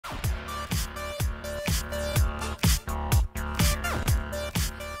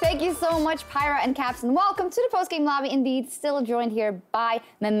Thank you so much, Pyra and Caps, and welcome to the post-game lobby. Indeed, still joined here by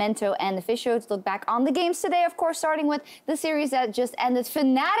Memento and deficio to look back on the games today, of course, starting with the series that just ended.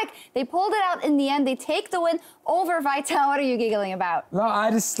 Fnatic, they pulled it out in the end. They take the win over Vital. What are you giggling about? No, I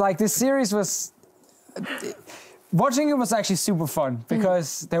just, like, this series was... Watching it was actually super fun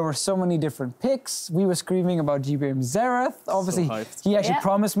because there were so many different picks. We were screaming about GBM Xerath. Obviously, he actually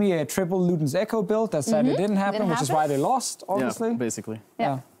promised me a triple Luden's Echo build. That sadly didn't happen, which is why they lost, obviously. Yeah, basically.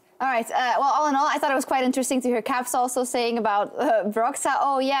 Yeah. All right. Well, all in all, I thought it was quite interesting to hear Caps also saying about Broxa.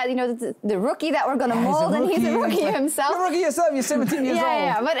 Oh, yeah, you know, the rookie that we're going to mold, and he's a rookie himself. You're a rookie yourself. You're 17 years old.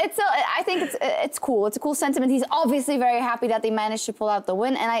 Yeah, but it's I think it's cool. It's a cool sentiment. He's obviously very happy that they managed to pull out the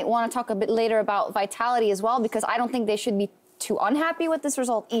win, and I want to talk a bit later about Vitality as well, because I don't think they should be too unhappy with this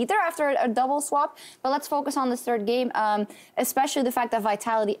result either after a double swap. But let's focus on this third game, especially the fact that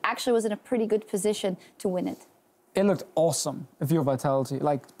Vitality actually was in a pretty good position to win it. It looked awesome if you're Vitality.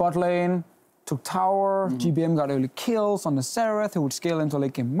 Like, bot lane, took tower, GBM got early kills on the Xerath, who would scale into a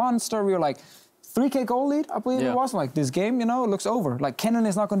late game monster. We were like, 3k goal lead, I believe it was. Like, this game, you know, it looks over. Like, Kennen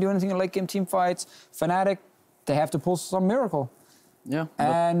is not going to do anything in late game team fights. Fnatic, they have to pull some miracle. Yeah.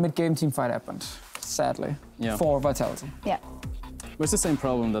 And mid-game team fight happened, sadly, for Vitality. Yeah. But it's the same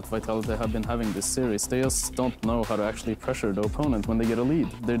problem that Vitality have been having this series. They just don't know how to actually pressure the opponent when they get a lead.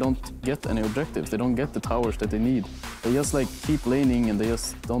 They don't get any objectives. They don't get the towers that they need. They just like keep laning and they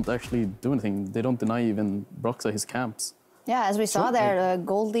just don't actually do anything. They don't deny even Broxa his camps. Yeah, as we saw there, the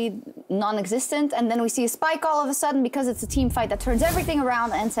gold lead non-existent, and then we see a spike all of a sudden because it's a team fight that turns everything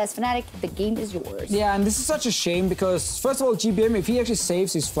around and says, Fnatic, the game is yours. Yeah, and this is such a shame because, first of all, GBM, if he actually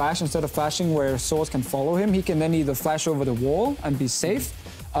saves his flash instead of flashing where swords can follow him, he can then either flash over the wall and be safe,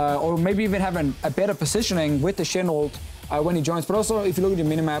 or maybe even have a better positioning with the Shen ult when he joins. But also, if you look at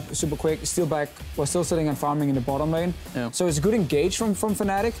the minimap, super quick, Steelback was still sitting and farming in the bottom lane. Yeah. So it's a good engage from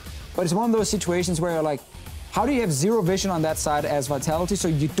Fnatic, but it's one of those situations where, like, how do you have zero vision on that side as Vitality so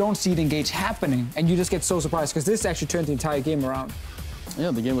you don't see the engage happening and you just get so surprised because this actually turned the entire game around?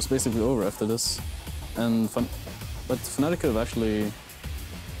 Yeah, the game was basically over after this. And but Fnatic could have actually...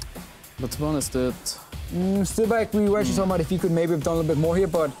 But to be honest, still back, we were actually talking about if he could maybe have done a little bit more here,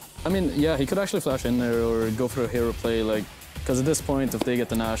 but... I mean, yeah, he could actually flash in there or go for a hero play, like... Because at this point, if they get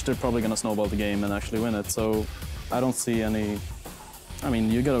the Nash, they're probably going to snowball the game and actually win it. So I don't see any... I mean,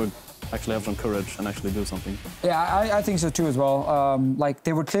 you got to actually have some courage and actually do something. Yeah, I think so too as well. Like,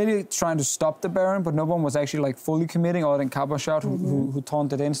 they were clearly trying to stop the Baron, but no one was actually like fully committing other than Shot, who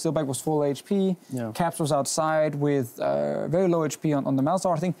taunted in. Steelback was full HP. Yeah. Caps was outside with very low HP on the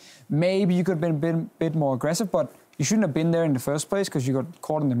Malzahar. I think maybe you could have been a bit more aggressive, but you shouldn't have been there in the first place because you got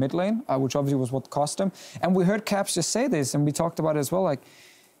caught in the mid lane, which obviously was what cost him. And we heard Caps just say this, and we talked about it as well, like,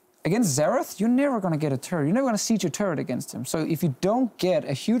 against Xerath, you're never going to get a turret. You're never going to siege your turret against him. So if you don't get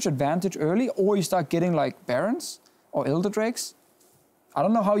a huge advantage early, or you start getting like Barons or Elder Drakes, I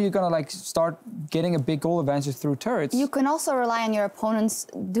don't know how you're going to like start getting a big goal advantage through turrets. You can also rely on your opponents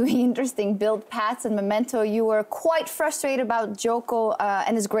doing interesting build paths. And Memento, you were quite frustrated about Joko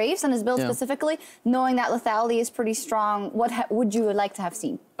and his Graves and his build specifically, knowing that lethality is pretty strong. What would you like to have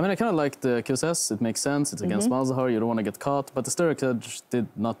seen? I mean, I kind of like the QSS. It makes sense. It's against Malzahar. You don't want to get caught. But the Sturrock Edge did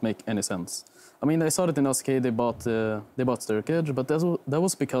not make any sense. I mean, I saw it in LCK. They bought Sturrock Edge, but that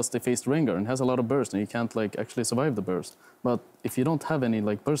was because they faced Rengar and has a lot of burst, and you can't like actually survive the burst. But if you don't have any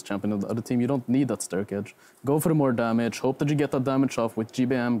like burst champion on the other team, you don't need that Sturrock Edge. Go for the more damage. Hope that you get that damage off with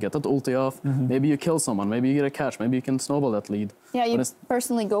GBM. Get that ulti off. Maybe you kill someone. Maybe you get a catch. Maybe you can snowball that lead. Yeah, you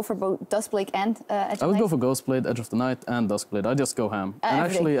personally go for both Duskblade and Edge of the Night? I would go for Ghostblade, Edge of the Night, and Duskblade. I just go ham. And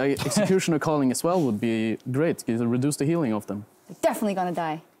actually, Executioner calling as well would be great because it reduce the healing of them. They're definitely gonna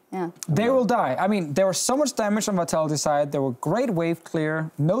die. Yeah. They will die. I mean, there was so much damage on Vitality's side. There were great wave clear,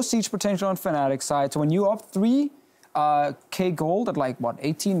 no siege potential on Fnatic's side. So when you up 3k gold at like, what,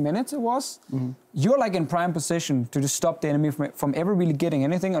 18 minutes it was? You're like in prime position to just stop the enemy from ever really getting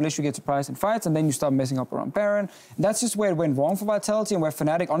anything unless you get surprised in fights, and then you start messing up around Baron. And that's just where it went wrong for Vitality and where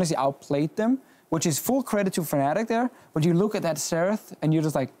Fnatic honestly outplayed them, which is full credit to Fnatic there. But you look at that Xerath and you're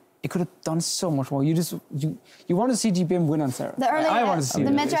just like, it could have done so much more. You want to see GBM win on Xerath. I want to see the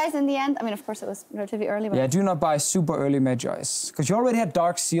Magi's in the end. I mean, of course, it was relatively early. But yeah, do not buy super early Magi's. Because you already had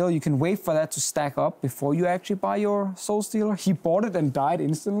Dark Seal. You can wait for that to stack up before you actually buy your Soul Stealer. He bought it and died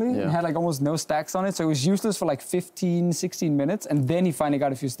instantly. And had like almost no stacks on it. So it was useless for like 15, 16 minutes. And then he finally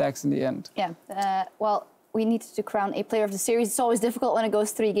got a few stacks in the end. Yeah, well, we need to crown a player of the series. It's always difficult when it goes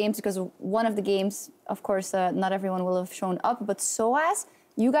 3 games because one of the games, of course, not everyone will have shown up. But Soaz,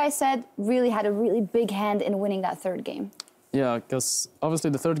 you guys said, really had a really big hand in winning that third game. Yeah, because obviously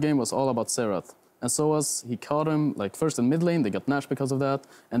the third game was all about Xerath. and Soaz, he caught him, like, first in mid lane, they got Nash because of that,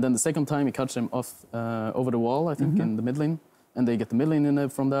 and then the second time he catched him off over the wall, I think, in the mid lane, and they get the mid lane in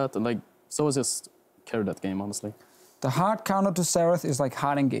from that, and, like, Soaz just carried that game, honestly. The hard counter to Xerath is, like,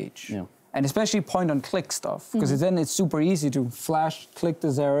 hard engage. Yeah. And especially point-and-click stuff, because then it's super easy to flash, click the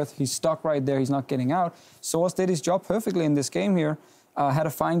Xerath, he's stuck right there, he's not getting out. Soaz did his job perfectly in this game here, had a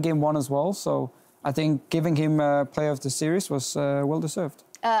fine game 1 as well, so I think giving him player of the series was well-deserved.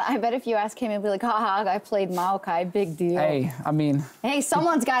 I bet if you ask him, he'd be like, haha, I played Maokai, big deal. Hey, I mean... Hey,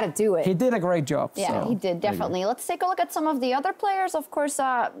 someone's got to do it. He did a great job. Yeah, so. he did, definitely. Let's take a look at some of the other players. Of course,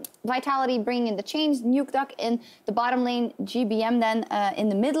 Vitality bringing in the change, Nukeduck in the bottom lane, GBM then in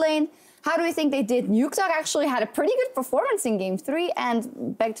the mid lane. How do we think they did? Nukeduck actually had a pretty good performance in Game 3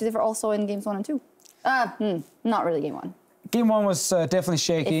 and beg to differ also in Games 1 and 2. Not really Game 1. Game 1 was definitely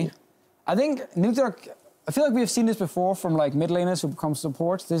shaky. Iffy. I think Nukeduck, I feel like we've seen this before from like mid laners who become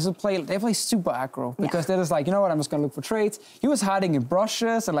supports. They play super aggro because they're just like, you know what, I'm just gonna look for trades. He was hiding in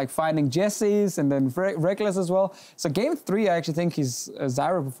brushes and like finding Jessies and then Reckless as well. So Game 3, I actually think his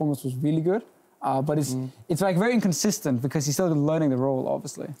Zyra performance was really good. But it's like very inconsistent because he's still learning the role,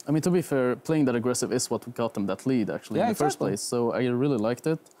 obviously. I mean, to be fair, playing that aggressive is what got them that lead, actually, in the first place. So I really liked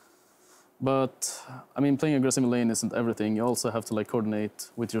it. But, I mean, playing aggressive lane isn't everything. You also have to, like,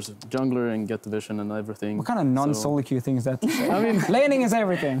 coordinate with your jungler and get the vision and everything. What kind of non-solo queue thing is that to say? I mean, laning is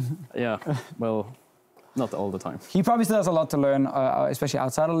everything. Yeah, well, not all the time. He probably still has a lot to learn, especially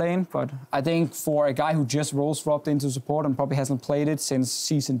outside of lane. But I think for a guy who just role-swapped into support and probably hasn't played it since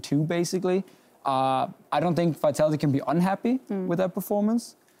Season 2, basically, I don't think Vitality can be unhappy with that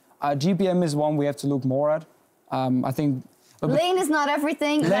performance. GBM is one we have to look more at. I think... Lane is not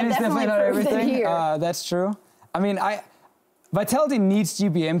everything. Lane is definitely not everything. That's true. I mean, Vitality needs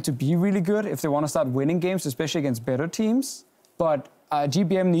GBM to be really good if they want to start winning games, especially against better teams. But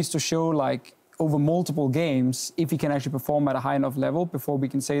GBM needs to show, like, over multiple games if he can actually perform at a high enough level before we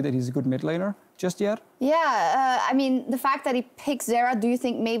can say that he's a good mid laner just yet. Yeah, I mean, the fact that he picks Xerath, do you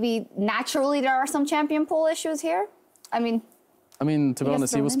think maybe naturally there are some champion pool issues here? I mean, to be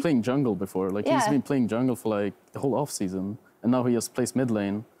honest, he was playing jungle before. Like, he's been playing jungle for, like, the whole off-season. And now he just plays mid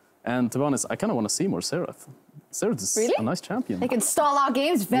lane. And to be honest, I kind of want to see more Xerath. Xerath is a nice champion. They can stall out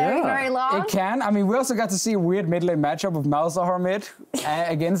games very long. It can. I mean, we also got to see a weird mid lane matchup of Malzahar mid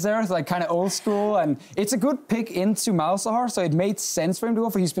against Xerath, like kind of old school. And it's a good pick into Malzahar, so it made sense for him to go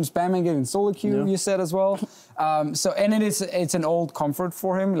for. He's been spamming it in solo queue, you said as well. And it's an old comfort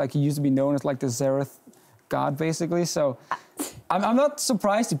for him. Like, he used to be known as like the Xerath god, basically. So I'm not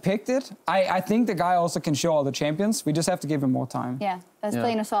surprised he picked it. I think the guy also can show all the champions. We just have to give him more time. Yeah, that's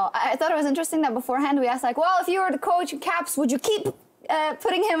plain as well. I thought it was interesting that beforehand we asked, like, well, if you were the coach of Caps, would you keep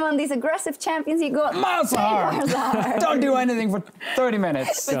putting him on these aggressive champions? He'd go, Malzahar! Don't do anything for 30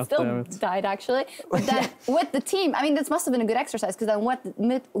 minutes. But still died, actually. But then with the team, I mean, this must have been a good exercise, because then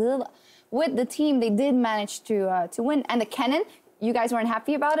with the team, they did manage to win. And the Kennen, you guys weren't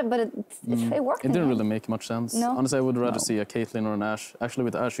happy about it, but it worked. It didn't really make much sense. No? Honestly, I would rather see a Caitlyn or an Ashe. Actually,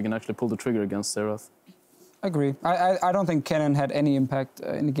 with Ashe, you can actually pull the trigger against Xerath. I agree. I don't think Kennen had any impact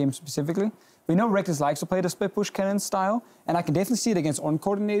in the game specifically. We know Reckless likes to play the split push Kennen style, and I can definitely see it against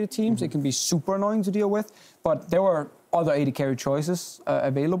uncoordinated teams. It can be super annoying to deal with, but there were other AD carry choices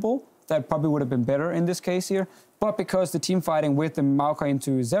available that probably would have been better in this case here. But because the team fighting with the Maokai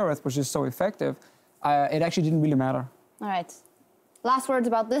into Xerath was just so effective, it actually didn't really matter. All right. Last words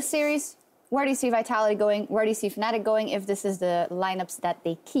about this series. Where do you see Vitality going? Where do you see Fnatic going if this is the lineups that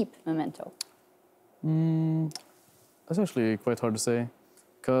they keep Memento? That's actually quite hard to say,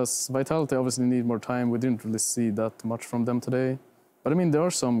 because Vitality obviously need more time. We didn't really see that much from them today. But I mean, there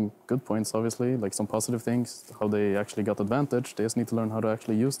are some good points, obviously, like some positive things, how they actually got advantage. They just need to learn how to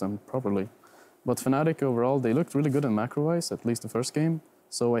actually use them properly. But Fnatic overall, they looked really good in macro-wise, at least the first game.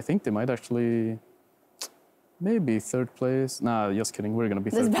 So I think they might actually... Maybe third place. Nah, just kidding. We're going to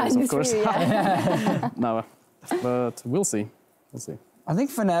be third place, of course. No, but we'll see. We'll see. I think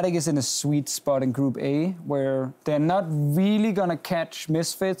Fnatic is in a sweet spot in Group A, where they're not really going to catch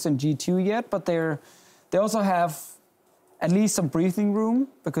Misfits and G2 yet, but they also have at least some breathing room,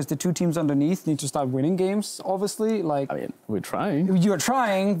 because the two teams underneath need to start winning games, obviously. Like, I mean, we're trying. You're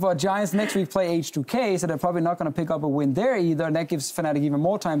trying, but Giants next week play H2K, so they're probably not going to pick up a win there either, and that gives Fnatic even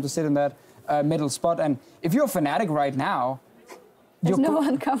more time to sit in that middle spot. And if you're a Fnatic right now... There's no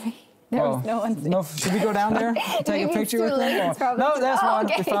one coming. There's no one. No, should we go down there? Take a picture with them? No, there's one.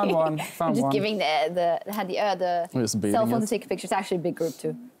 Okay. We found one. I'm just giving the cell phone to take a picture. It's actually a big group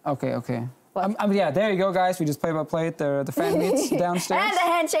too. Okay. Yeah, there you go, guys. We just play-by-played the fan meets downstairs. And the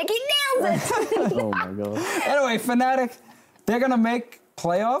handshake, he nails it! Oh my god. Anyway, Fnatic, they're gonna make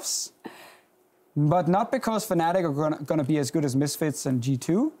playoffs. But not because Fnatic are gonna be as good as Misfits and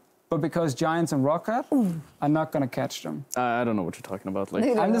G2, but because Giants and Rocket are not gonna catch them. I don't know what you're talking about. Like,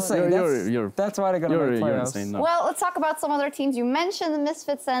 I'm just saying, that's why they're gonna make playoffs. Insane, no. Well, let's talk about some other teams. You mentioned the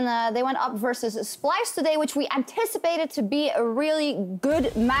Misfits, and they went up versus Splice today, which we anticipated to be a really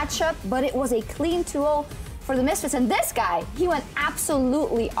good matchup, but it was a clean 2-0 for the Misfits. And this guy, he went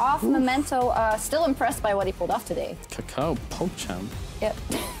absolutely off. Memento, still impressed by what he pulled off today. Kakao PogChamp. Yep.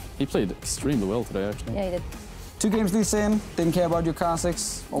 He played extremely well today, actually. Yeah, he did. 2 games leads in, didn't care about your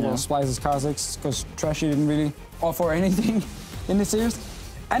Kha'Zix, or well, Splice's Kha'Zix, because Trashy didn't really offer anything in the series.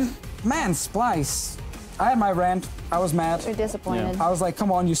 And man, Splice, I had my rant, I was mad. You're disappointed. I was like,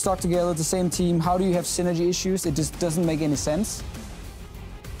 come on, you stuck together, the same team, how do you have synergy issues? It just doesn't make any sense.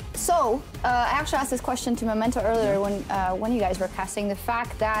 So, I actually asked this question to Memento earlier when you guys were casting, the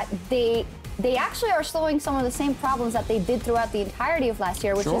fact that they actually are showing some of the same problems that they did throughout the entirety of last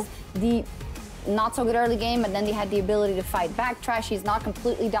year, which is the not so good early game, but then they had the ability to fight back. Trashy's not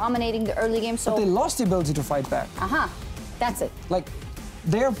completely dominating the early game, so... But they lost the ability to fight back. That's it. Like,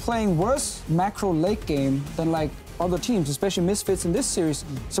 they're playing worse macro late game than like other teams, especially Misfits in this series.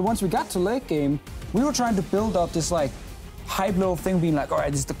 So once we got to late game, we were trying to build up this like hype little thing, being like, all right,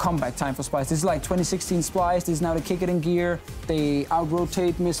 this is the comeback time for Splice. This is like 2016 Splice. This is now to kick it in gear. They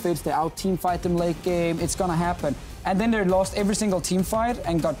out-rotate Misfits. They out-team fight them late game. It's gonna happen. And then they lost every single team fight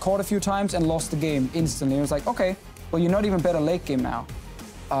and got caught a few times and lost the game instantly. It was like, okay, well, you're not even better late game now.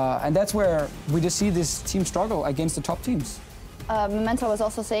 And that's where we just see this team struggle against the top teams. Memento was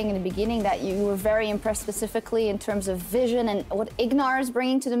also saying in the beginning that you were very impressed specifically in terms of vision, and what Ignar is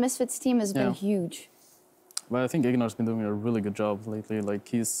bringing to the Misfits team has been huge. Well, I think Ignar's been doing a really good job lately. Like,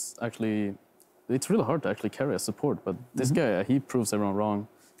 he's actually... It's really hard to actually carry a support, but this guy, he proves everyone wrong.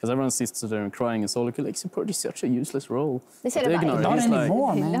 Because everyone sits there and crying in solo queue, like, support is such a useless role. They said about Ignar, not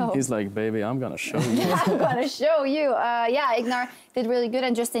anymore, man. No. He's like, baby, I'm gonna show you. I'm gonna show you. Yeah, Ignar did really good,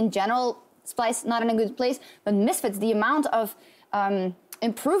 and just in general, Splice not in a good place, but Misfits, the amount of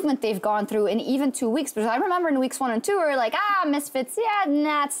improvement they've gone through in even 2 weeks. Because I remember in weeks 1 and 2, we were like, Misfits,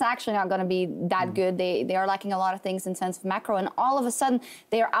 that's actually not gonna be that good. They are lacking a lot of things in sense of macro, and all of a sudden,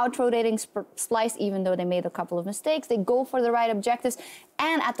 they are out-rotating Splice, even though they made a couple of mistakes. They go for the right objectives,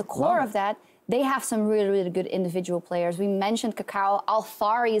 and at the core of that, they have some really, really good individual players. We mentioned Kakao,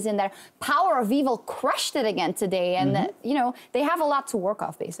 Alfari is in there. Power of Evil crushed it again today, and you know, they have a lot to work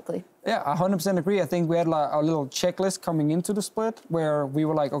off, basically. Yeah, I 100% agree. I think we had like a little checklist coming into the split where we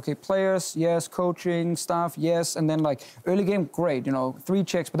were like, okay, players, yes, coaching, staff, yes, and then like early game, great, you know, 3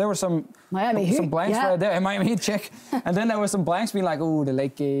 checks, but there were some blanks right there. Miami Heat check, and then there were some blanks being like, oh, the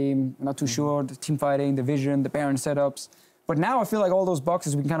late game, not too sure, the team fighting, the vision, the Baron setups. But now I feel like all those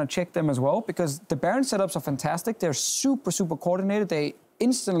boxes, we can kind of check them as well, because the Baron setups are fantastic. They're super, super coordinated. They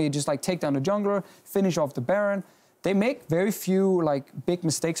instantly just like take down the jungler, finish off the Baron. They make very few like big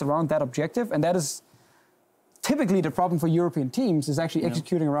mistakes around that objective, and that is typically the problem for European teams, is actually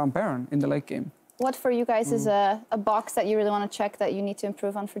executing around Baron in the late game. What for you guys is a box that you really want to check that you need to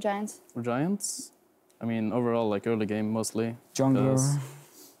improve on for Giants? For Giants? I mean, overall, like early game mostly. Jungler.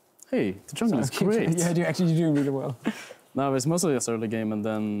 Hey, the jungle is great. Yeah, you're actually doing really well. No, it's mostly just early game, and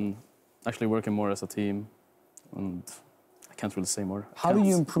then actually working more as a team. And I can't really say more. How do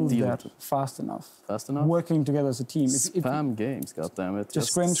you improve that fast enough? Fast enough? Working together as a team. Spam games, goddammit.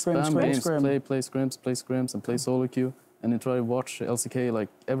 Just scrim, play scrims, play solo queue, and then try to watch LCK, like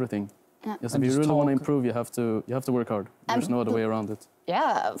everything. Yeah. Yes, if you really want to improve, you have to work hard. There's no other way around it.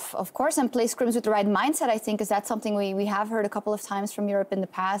 Yeah, of course, and play scrims with the right mindset, I think, is that something we have heard a couple of times from Europe in the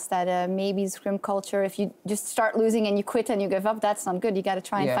past, that maybe scrim culture, if you just start losing and you quit and you give up, that's not good. You got to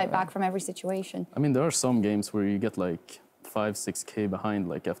try and fight back from every situation. I mean, there are some games where you get like 5-6K behind,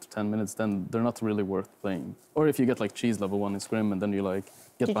 like after 10 minutes, then they're not really worth playing. Or if you get like cheese level 1 in scrim, and then you like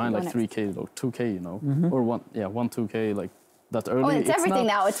get behind like 3K or 2K, you know, or 2K, like that early. Oh, it's everything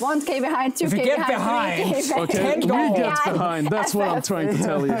now. It's 1K behind, 2K behind, 3K behind. Okay, we get behind. That's what I'm trying to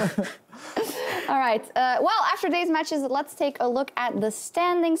tell you. All right. Well, after today's matches, let's take a look at the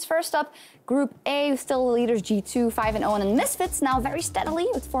standings. First up, Group A, still the leaders, G2, 5-0, and Misfits now very steadily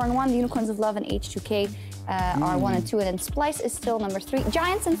with 4-1. The Unicorns of Love and H2K are 1-2, and then Splice is still number 3.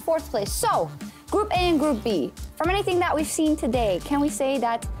 Giants in 4th place. So, Group A and Group B. From anything that we've seen today, can we say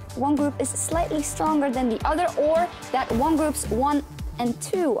that one group is slightly stronger than the other, or that one group's 1 and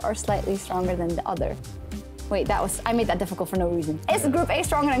 2 are slightly stronger than the other? Wait, I made that difficult for no reason. Is Group A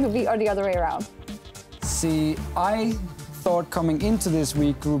stronger than Group B, or the other way around? See, I thought coming into this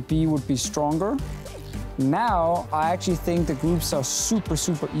week, Group B would be stronger. Now, I actually think the groups are super,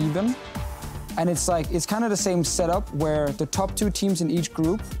 super even. And it's kind of the same setup where the top 2 teams in each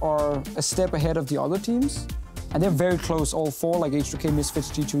group are a step ahead of the other teams. And they're very close, all 4, like H2K,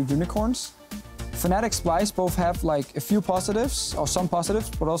 Misfits, G2, Unicorns. Fnatic, Splice both have like a few positives, or some positives,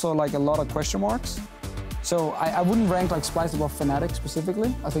 but also like a lot of question marks. So I wouldn't rank like Splice above Fnatic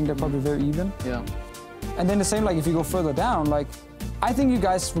specifically. I think they're probably very even. Yeah. And then the same, like if you go further down, like I think you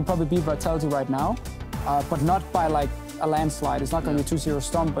guys will probably beat Vitality right now, but not by like a landslide. It's not going to be 2-0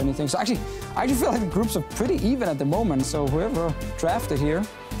 stomp or anything. So actually, I actually feel like the groups are pretty even at the moment. So whoever drafted here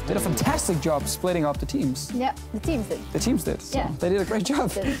did a fantastic job splitting up the teams. Yeah, the teams did. The teams did. So yeah. They did a great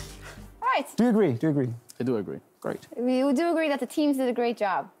job. All right. Do you agree? Do you agree? I do agree. Great. We do agree that the teams did a great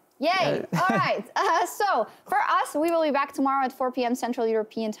job. Yay! All right. So for us, we will be back tomorrow at 4 p.m. Central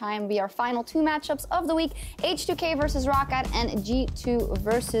European Time. Be our final 2 matchups of the week: H2K versus Roccat and G2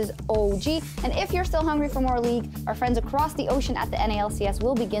 versus OG. And if you're still hungry for more League, our friends across the ocean at the NALCS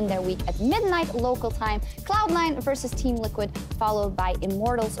will begin their week at midnight local time. Cloud9 versus Team Liquid, followed by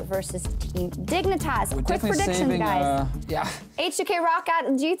Immortals versus Team Dignitas. We're Quick prediction, guys. Yeah. H2K Roccat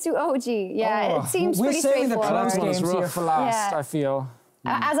and G2 OG. Yeah, it seems pretty straightforward. We're saving the close games here for last, Yeah. I feel.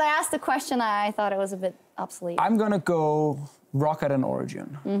 As I asked the question, I thought it was a bit obsolete. I'm gonna go Roccat and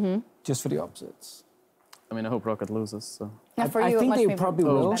Origin, just for the opposites. I mean, I hope Roccat loses. So. Yeah, for I you, think much they maybe probably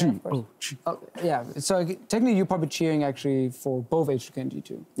will. better, of course. Yeah, so technically you're probably cheering actually for both H2K and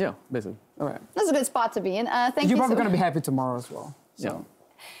G2. Yeah, basically. Okay. That's a good spot to be in. Thank you. You're probably gonna be happy tomorrow as well. So. Yeah.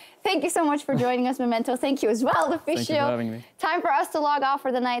 Thank you so much for joining us, Memento. Thank you as well, deficio. Thank you for having me. Time for us to log off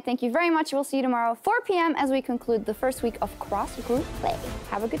for the night. Thank you very much. We'll see you tomorrow, 4 p.m. as we conclude the first week of cross-group play.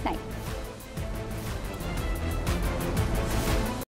 Have a good night.